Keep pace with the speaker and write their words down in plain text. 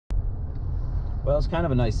Well, it's kind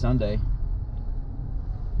of a nice Sunday.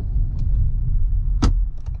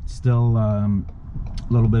 Still a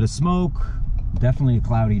little bit of smoke. Definitely a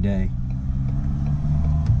cloudy day.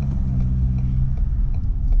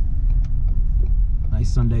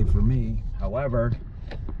 Nice Sunday for me. However,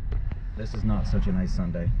 this is not such a nice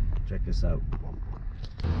Sunday. Check this out.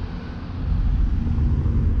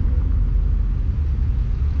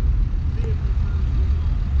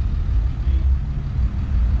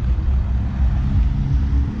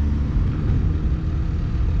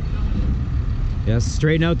 Yes,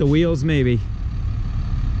 straighten out the wheels maybe.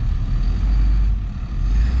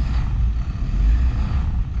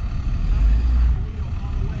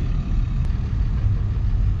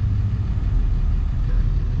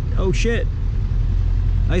 Oh shit.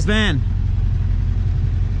 Nice van.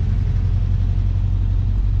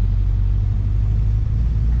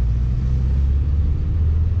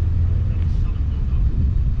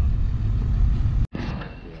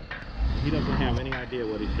 He doesn't have any idea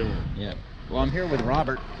what he's doing. Yeah. Well, I'm here with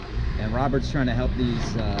Robert, and Robert's trying to help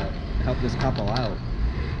this couple out.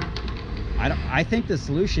 I think the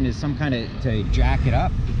solution is some kind of to jack it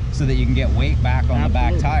up so that you can get weight back on the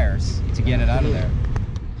back tires to get it out of there.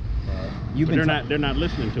 They're not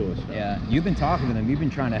listening to us. So. Yeah, you've been talking to them. You've been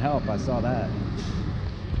trying to help. I saw that.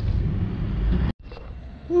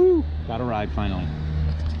 Woo! Got a ride finally.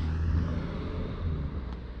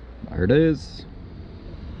 There it is.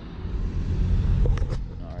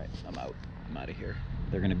 I'm out of here.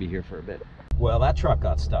 They're gonna be here for a bit. Well, that truck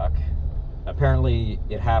got stuck. Apparently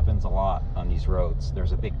it happens a lot on these roads.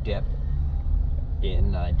 There's a big dip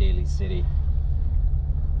in Daly City,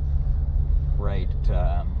 right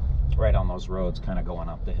on those roads kind of going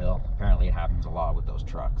up the hill. Apparently it happens a lot with those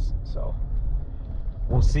trucks, so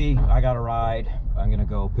we'll see. I got a ride. I'm gonna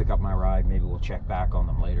go pick up my ride. Maybe we'll check back on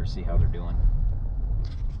them later, see how they're doing.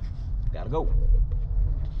 Gotta go.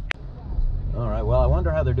 All right, well, I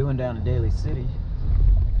wonder how they're doing down in Daly City.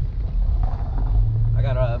 I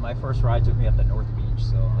got my first ride took me up to North Beach,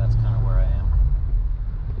 so that's kind of where I am.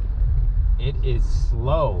 It is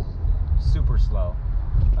slow, super slow.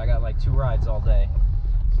 I got like 2 rides all day.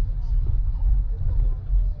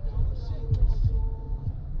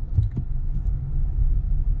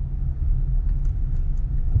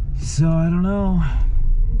 So I don't know,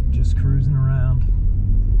 just cruising around.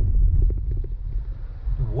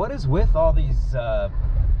 What is with all these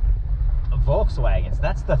Volkswagens?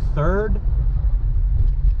 That's the third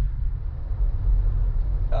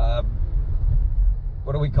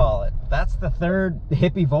what do we call it? That's the third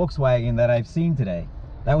hippie Volkswagen that I've seen today.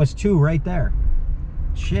 That was 2 right there.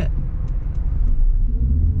 Shit.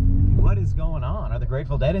 What is going on? Are the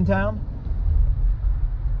Grateful Dead in town?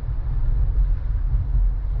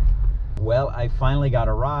 Well, I finally got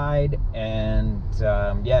a ride, and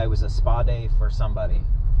yeah, it was a spa day for somebody.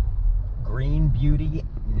 Green Beauty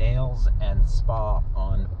Nails and Spa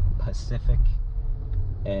on Pacific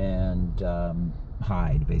and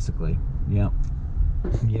Hyde, basically. Yep.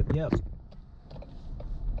 Yep.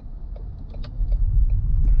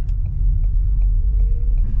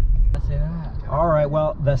 All right,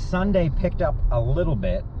 well, the Sunday picked up a little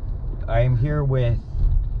bit. I'm here with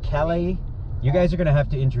Kelly. You guys are gonna have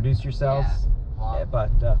to introduce yourselves. Yeah.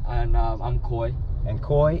 But and I'm Koi. And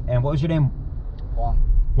Koi. And what was your name? Huang.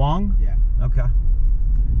 Huang? Yeah. Okay.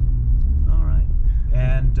 All right.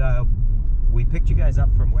 And we picked you guys up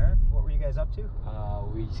from where? What were you guys up to?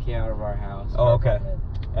 We just came out of our house. Oh, okay.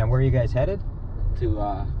 And where are you guys headed?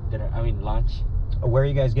 To dinner. I mean lunch. Where are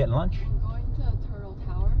you guys getting lunch? I'm going to Turtle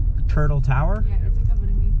Tower. Turtle Tower? Yeah, it's like a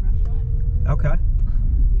Vietnamese restaurant. Okay.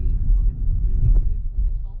 We wanted Vietnamese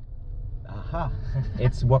food, so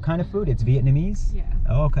It's what kind of food? It's Vietnamese? yeah.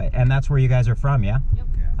 Oh, okay. And that's where you guys are from, yeah? Yep.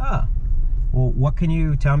 Ah. Well, what can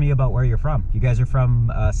you tell me about where you're from? You guys are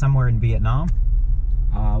from somewhere in Vietnam?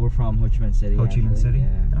 We're from Ho Chi Minh City. Ho Chi Minh City?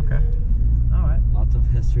 Yeah. Okay. All right. Lots of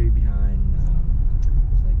history behind,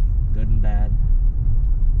 like good and bad.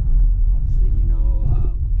 Obviously, you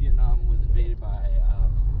know, Vietnam was invaded by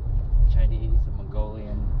Chinese, the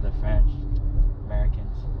Mongolian, the French,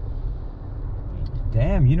 Americans.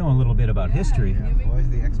 Damn, you know a little bit about history. Yeah, Boy's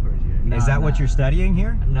the expert here. Is that what you're studying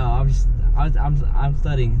here? No, I'm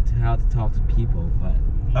studying how to talk to people, but.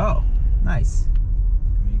 Oh, nice.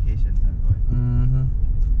 Communication, that boy. Mm-hmm.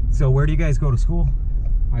 So where do you guys go to school?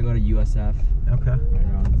 I go to USF. Okay. Right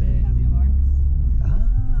around the bay. Academy of Arts.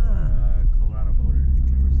 Ah. Colorado Boulder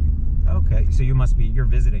University. Okay, so you're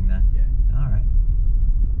visiting then? Yeah. All right.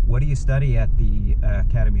 What do you study at the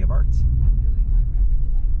Academy of Arts? I'm doing graphic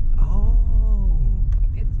design. Oh.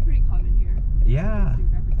 It's pretty common here. Yeah. Do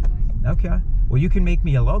graphic design. Okay. Well, you can make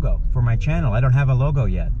me a logo for my channel. I don't have a logo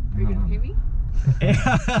yet. Are you gonna pay me?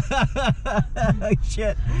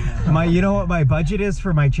 Shit. You know what my budget is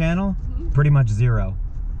for my channel? Pretty much zero.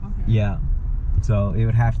 Okay. Yeah. So it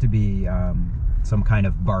would have to be some kind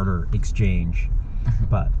of barter exchange.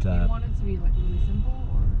 But Do you want it to be like really simple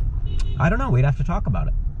or? I don't know. We'd have to talk about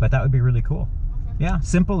it. But that would be really cool. Okay. Yeah.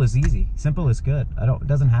 Simple is easy. Simple is good. It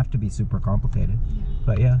doesn't have to be super complicated. Yeah.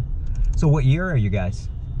 But yeah. So what year are you guys?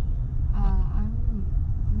 I'm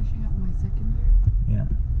finishing up my second year. Yeah.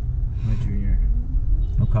 My junior.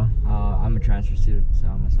 Okay. I'm a transfer student, so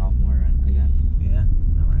I'm a sophomore again. Yeah.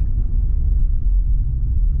 All right.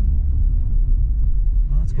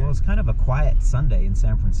 Well, that's cool. Yeah. It's kind of a quiet Sunday in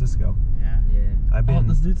San Francisco. Yeah. Yeah. I've been. Oh,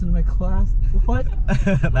 this dude's in my class. What?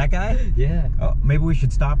 That guy? Yeah. Oh, maybe we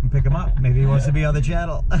should stop and pick him up. Maybe he wants to be on the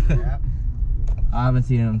channel. Yeah. I haven't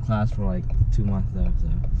seen him in class for like 2 months though, so.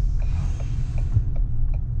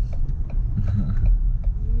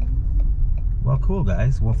 Well, cool,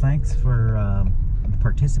 guys. Well, thanks for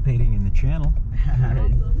participating in the channel.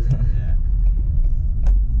 Yeah.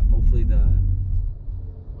 Hopefully the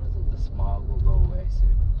smog will go away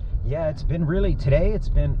soon. Yeah, it's been really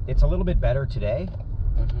it's a little bit better today.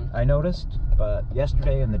 I noticed, but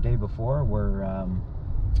yesterday and the day before were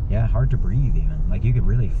yeah, hard to breathe even. Like you could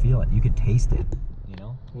really feel it. You could taste it, you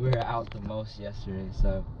know? We were out the most yesterday,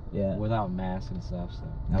 so Yeah. without masks and stuff, so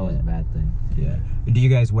that was a bad thing. Yeah. Did you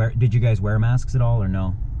guys wear masks at all or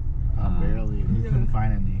no? Barely. We couldn't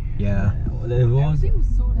find any. Yeah. It was, Everything was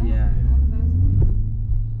sold out. Yeah. All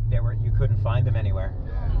the masks. You couldn't find them anywhere.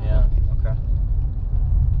 Yeah. Yeah. Okay.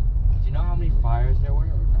 do you know how many fires there were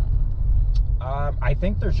or not? I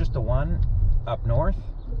think there's just the one up north,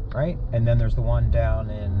 right? And then there's the one down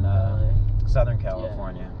in Southern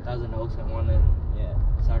California. Yeah. That was in Oakland, one in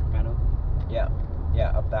Sacramento. Yeah.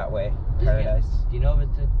 Yeah, up that way, Does it get- Paradise. Do you know if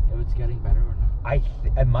it's getting better or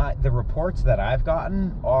not? The reports that I've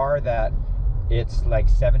gotten are that it's like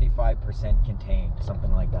 75% contained,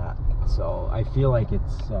 something like that. So I feel like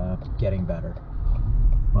it's getting better.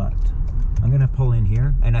 But I'm gonna pull in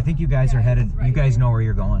here, and I think you guys are headed. right You guys here. know where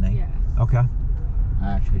you're going, eh? Yeah. Okay.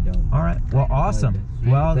 I actually don't. All right. Well, awesome.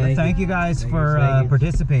 Well, thank you guys Thank for you.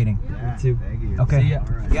 participating. Yeah. too. Thank you. Okay. See ya.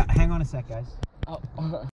 All right. Yeah. Hang on a sec, guys. Oh.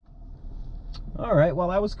 All right. Well,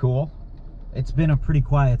 that was cool. It's been a pretty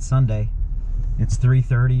quiet Sunday. It's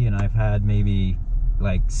 3:30, and I've had maybe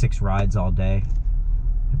like 6 rides all day.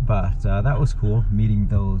 But that was cool, meeting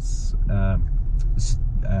those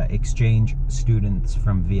exchange students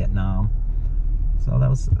from Vietnam. So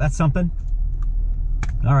that's something.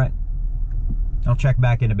 All right. I'll check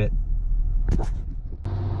back in a bit.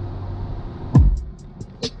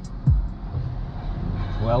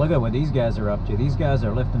 Well, look at what these guys are up to. These guys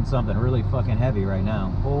are lifting something really fucking heavy right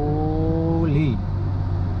now. Holy.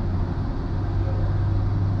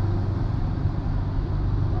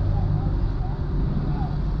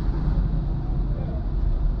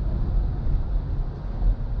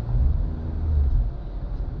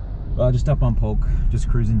 Well, just up on Polk, just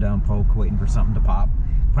cruising down Polk, waiting for something to pop.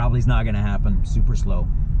 Probably's not gonna happen. Super slow.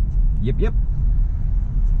 Yep.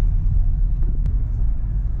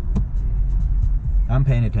 I'm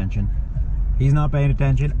paying attention. He's not paying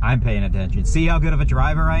attention. I'm paying attention. See how good of a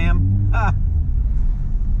driver I am? Ah.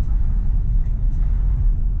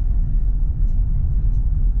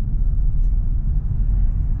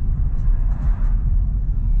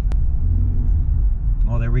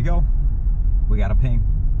 Well, there we go. We got a ping.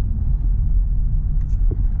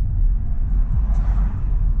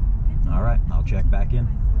 All right, I'll check back in.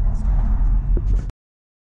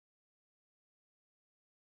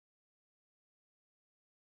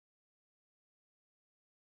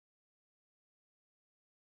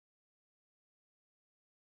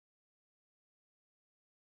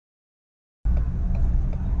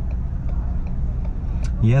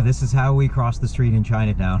 Yeah, this is how we cross the street in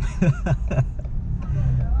Chinatown.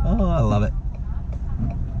 Oh, I love it.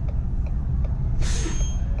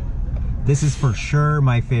 This is for sure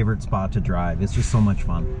my favorite spot to drive. It's just so much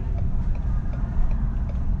fun.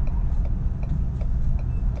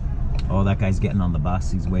 Oh, that guy's getting on the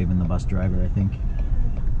bus. He's waving the bus driver, I think.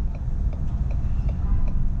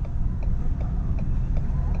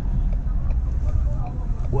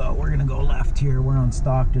 Well, we're gonna go left here. We're on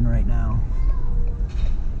Stockton right now.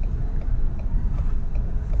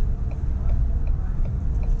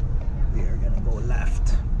 We are gonna go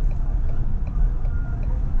left.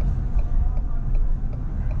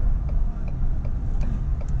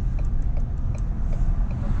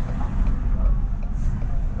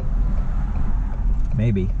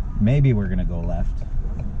 Maybe we're gonna go left.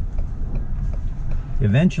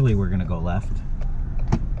 Eventually we're gonna go left.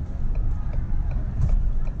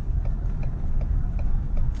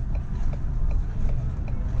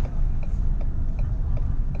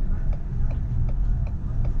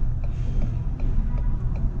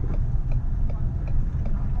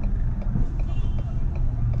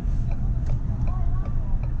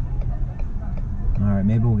 right,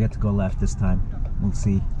 maybe we'll get to go left this time. We'll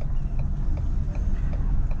see.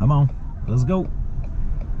 Come on, let's go.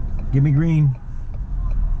 Give me green.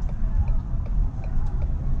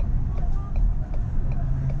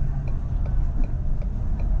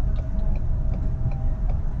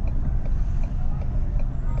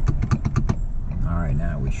 All right,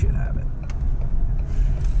 now we should have it.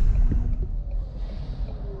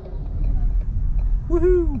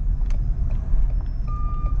 Woohoo!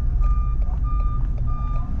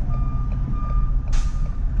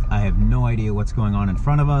 I have no idea what's going on in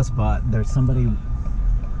front of us, but there's somebody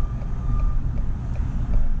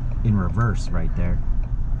in reverse right there.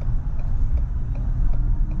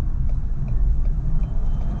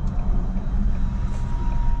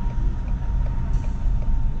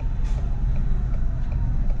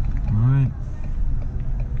 All right.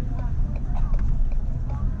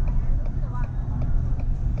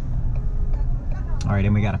 All right,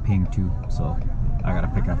 and we got a ping too, so I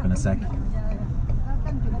gotta pick up in a sec.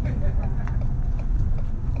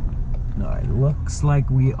 All right, looks like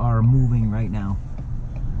we are moving right now.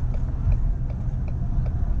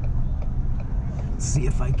 Let's see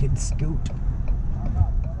if I can scoot.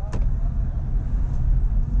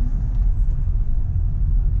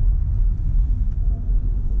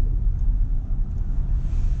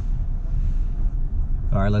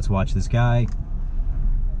 All right, let's watch this guy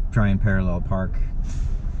try and parallel park.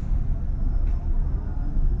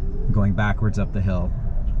 Going backwards up the hill.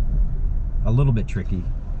 A little bit tricky,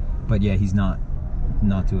 but yeah, he's not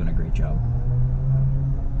doing a great job.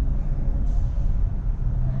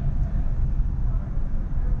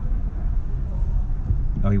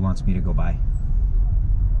 Oh, he wants me to go by.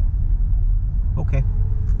 Okay.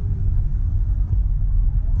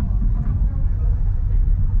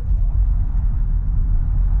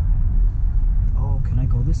 Oh, can I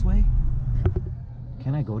go this way?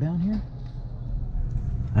 Can I go down here?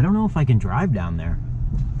 I don't know if I can drive down there.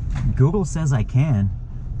 Google says I can.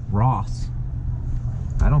 Ross.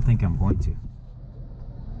 I don't think I'm going to.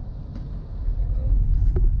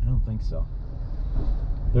 I don't think so.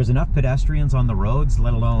 There's enough pedestrians on the roads,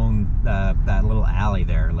 let alone that little alley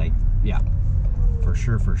there. Like, yeah, for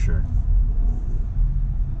sure, for sure.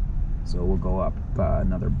 So we'll go up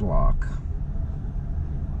another block,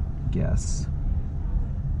 guess.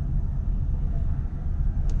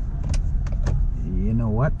 You know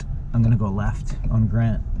what? I'm gonna go left on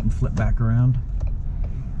Grant and flip back around.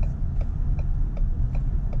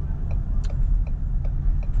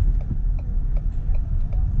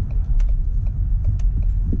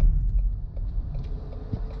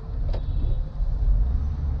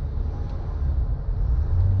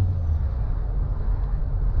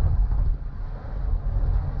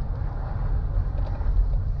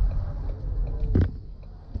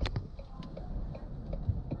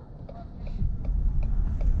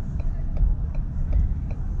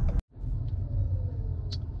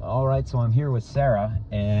 All right, so I'm here with Sarah,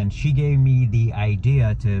 and she gave me the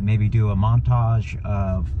idea to maybe do a montage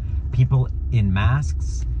of people in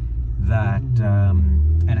masks that,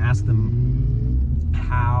 and ask them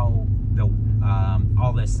how the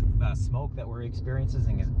all this smoke that we're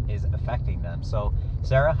experiencing is affecting them. So,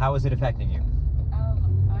 Sarah, how is it affecting you?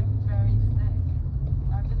 I'm very sick.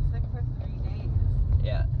 I've been sick for 3 days.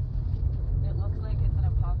 Yeah. It looks like it's an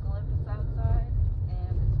apocalypse outside,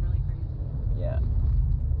 and it's really crazy. Yeah.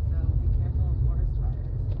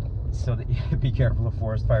 So be careful of forest fires. So be careful of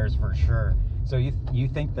forest fires for sure. So you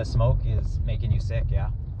think the smoke is making you sick, yeah?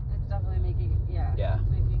 It's definitely making, yeah. It's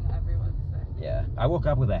making everyone sick. Yeah. I woke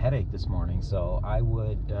up with a headache this morning, so I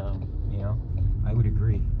would, you know, I would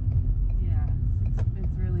agree. Yeah,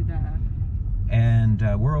 it's really bad. And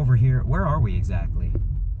we're over here. Where are we exactly?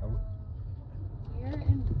 We're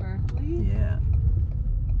in Berkeley. Yeah.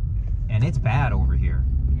 And it's bad over here.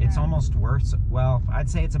 Yeah. It's almost worse. Well, I'd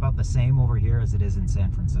say it's about the same over here as it is in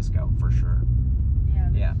San Francisco, for sure. Yeah,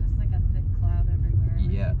 there's Yeah. just like a thick cloud everywhere. Like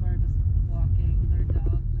Yeah. people are just walking their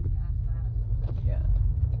dogs in gas masks.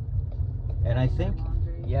 Yeah. And I think,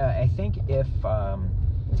 Laundry. yeah, I think if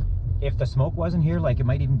the smoke wasn't here, like, it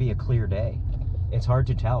might even be a clear day. It's hard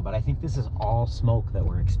to tell, but I think this is all smoke that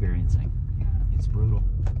we're experiencing. Yeah. It's brutal.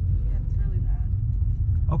 Yeah, it's really bad.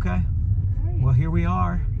 Okay. Right. Well, here we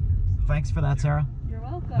are. Thanks for that, Sarah. You're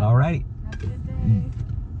welcome. All righty. Have a good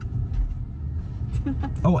day.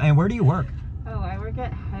 Oh, and where do you work? Oh, I work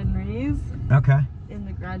at Henry's Okay. in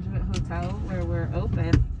the Graduate Hotel where we're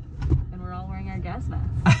open and we're all wearing our gas masks.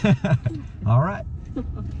 All right. All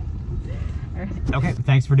right. Okay,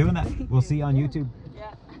 thanks for doing that. We'll see you on YouTube.